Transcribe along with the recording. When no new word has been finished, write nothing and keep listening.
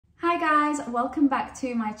Hi guys, welcome back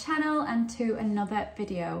to my channel and to another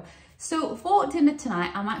video. So for dinner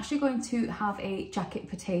tonight, I'm actually going to have a jacket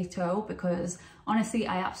potato because honestly,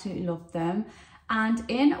 I absolutely love them. And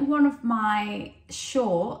in one of my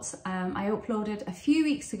shorts, I uploaded a few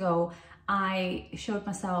weeks ago, I showed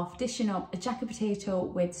myself dishing up a jacket potato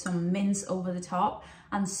with some mince over the top.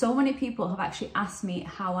 And so many people have actually asked me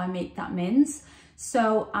how I make that mince.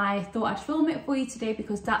 So I thought I'd film it for you today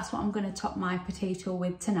because that's what I'm going to top my potato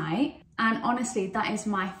with tonight. And honestly, that is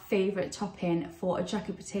my favourite topping for a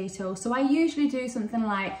jacket potato. So I usually do something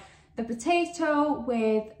like the potato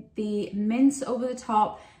with the mince over the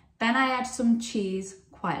top. Then I add some cheese,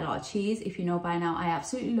 quite a lot of cheese. If you know by now, I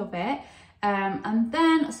absolutely love it. And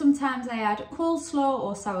then sometimes I add coleslaw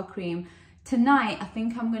or sour cream. Tonight, I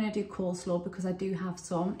think I'm going to do coleslaw because I do have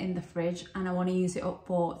some in the fridge and I want to use it up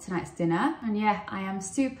for tonight's dinner. And yeah, I am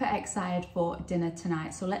super excited for dinner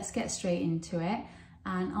tonight. So let's get straight into it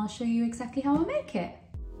and I'll show you exactly how I make it.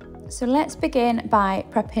 So let's begin by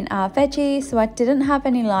prepping our veggies. So I didn't have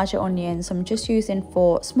any larger onions, so I'm just using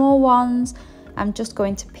 4 small ones. I'm just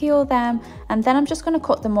going to peel them and then I'm just going to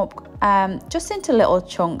cut them up just into little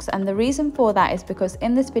chunks. And the reason for that is because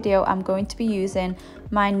in this video I'm going to be using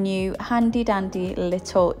my new handy dandy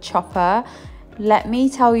little chopper. Let me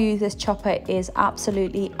tell you, this chopper is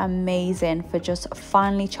absolutely amazing for just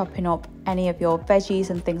finely chopping up any of your veggies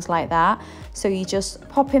and things like that. So you just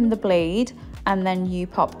pop in the blade and then you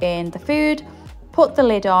pop in the food, put the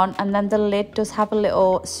lid on, and then the lid does have a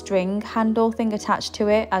little string handle thing attached to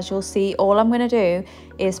it. As you'll see, all I'm going to do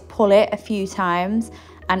is pull it a few times,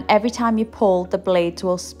 and every time you pull, the blades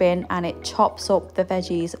will spin and it chops up the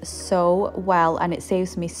veggies so well and it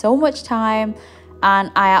saves me so much time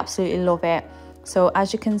and I absolutely love it. So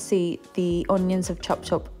as you can see, the onions have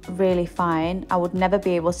chopped up really fine. I would never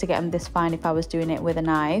be able to get them this fine if I was doing it with a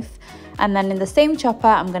knife. And then in the same chopper,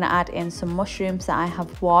 I'm going to add in some mushrooms that I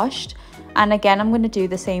have washed. And again, I'm going to do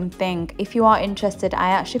the same thing. If you are interested,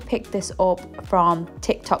 I actually picked this up from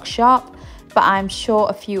TikTok shop, but I'm sure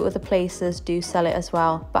a few other places do sell it as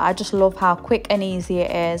well. But I just love how quick and easy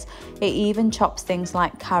it is. It even chops things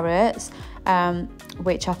like carrots,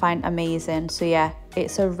 which I find amazing. So yeah,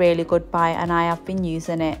 it's a really good buy and I have been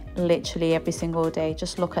using it literally every single day.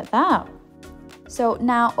 Just look at that. So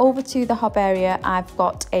now over to the hob area, I've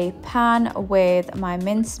got a pan with my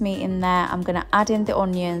mincemeat in there. I'm going to add in the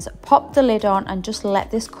onions, pop the lid on and just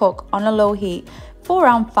let this cook on a low heat for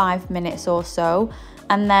around 5 minutes or so.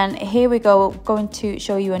 And then here we go, going to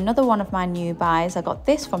show you another one of my new buys. I got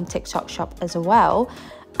this from TikTok shop as well.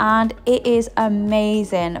 And it is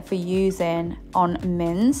amazing for using on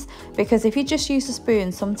mince because if you just use a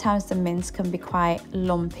spoon, sometimes the mince can be quite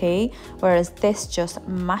lumpy, whereas this just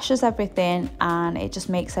mashes everything and it just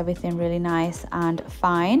makes everything really nice and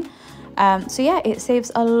fine. So yeah, it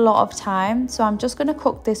saves a lot of time. So I'm just going to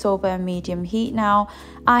cook this over a medium heat now.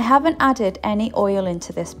 I haven't added any oil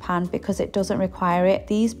into this pan because it doesn't require it.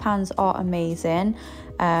 These pans are amazing.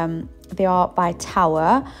 They are by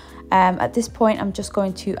Tower. At this point, I'm just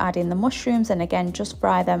going to add in the mushrooms and again, just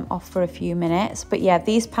fry them off for a few minutes. But yeah,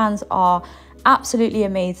 these pans are absolutely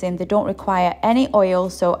amazing. They don't require any oil,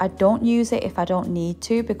 so I don't use it if I don't need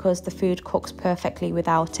to because the food cooks perfectly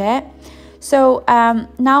without it. So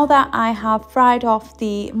now that I have fried off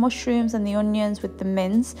the mushrooms and the onions with the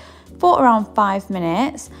mince for around 5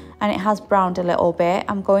 minutes and it has browned a little bit,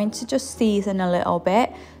 I'm going to just season a little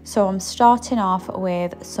bit. So I'm starting off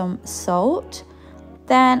with some salt.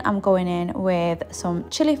 Then I'm going in with some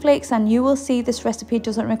chili flakes, and you will see this recipe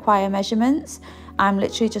doesn't require measurements. I'm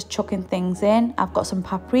literally just chucking things in. I've got some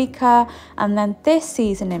paprika, and then this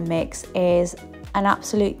seasoning mix is an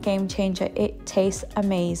absolute game changer. It tastes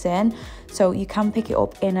amazing. So you can pick it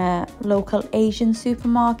up in a local Asian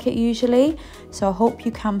supermarket usually. So I hope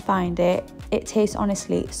you can find it. It tastes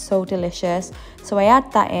honestly so delicious. So I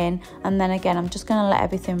add that in, and then again, I'm just gonna let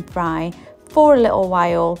everything fry for a little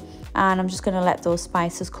while. And I'm just going to let those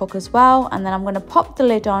spices cook as well, and then I'm going to pop the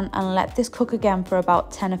lid on and let this cook again for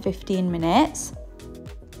about 10 or 15 minutes.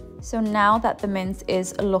 So now that the mince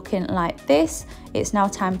is looking like this, it's now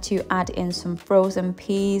time to add in some frozen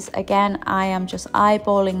peas. Again, I am just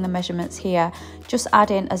eyeballing the measurements here. Just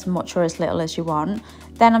add in as much or as little as you want.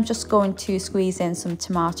 Then I'm just going to squeeze in some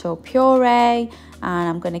tomato puree and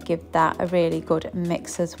I'm going to give that a really good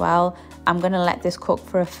mix as well. I'm going to let this cook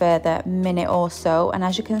for a further minute or so, and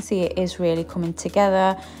as you can see, it is really coming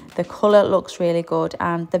together. the colour looks really good,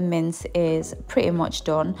 and the mince is pretty much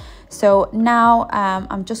done. So now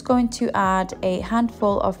I'm just going to add a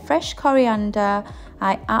handful of fresh coriander.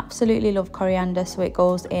 I absolutely love coriander, so it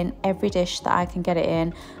goes in every dish that I can get it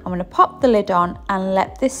in. I'm going to pop the lid on and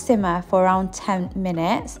let this simmer for around 10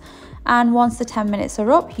 minutes. And once the 10 minutes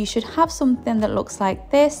are up, you should have something that looks like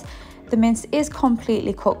this. The mince is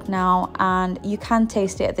completely cooked now, and you can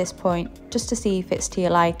taste it at this point just to see if it's to your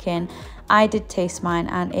liking. I did taste mine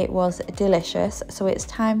and it was delicious, so it's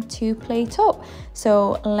time to plate up.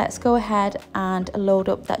 So let's go ahead and load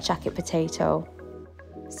up that jacket potato.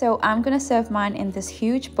 So I'm going to serve mine in this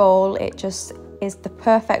huge bowl. It just is the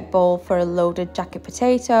perfect bowl for a loaded jacket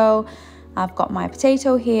potato. I've got my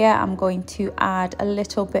potato here. I'm going to add a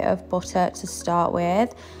little bit of butter to start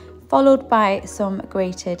with, followed by some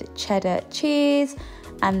grated cheddar cheese,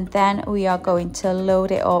 and then we are going to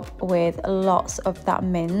load it up with lots of that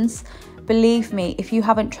mince. Believe me, if you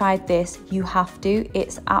haven't tried this, you have to.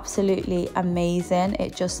 It's absolutely amazing.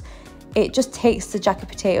 It just takes the jacket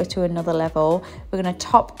potato to another level. We're going to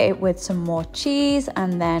top it with some more cheese,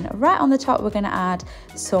 and then right on the top we're going to add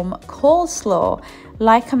some coleslaw.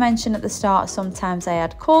 Like I mentioned at the start, sometimes I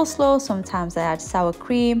add coleslaw, sometimes I add sour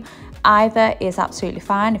cream. Either is absolutely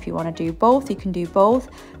fine. If you want to do both, you can do both,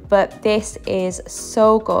 but this is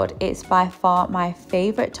so good. It's by far my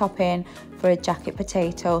favorite topping for a jacket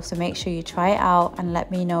potato, so make sure you try it out and let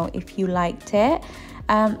me know if you liked it.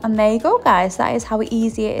 And there you go, guys. That is how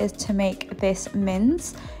easy it is to make this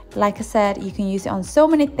mince. Like I said, you can use it on so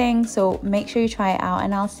many things, so make sure you try it out,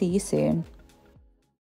 and I'll see you soon.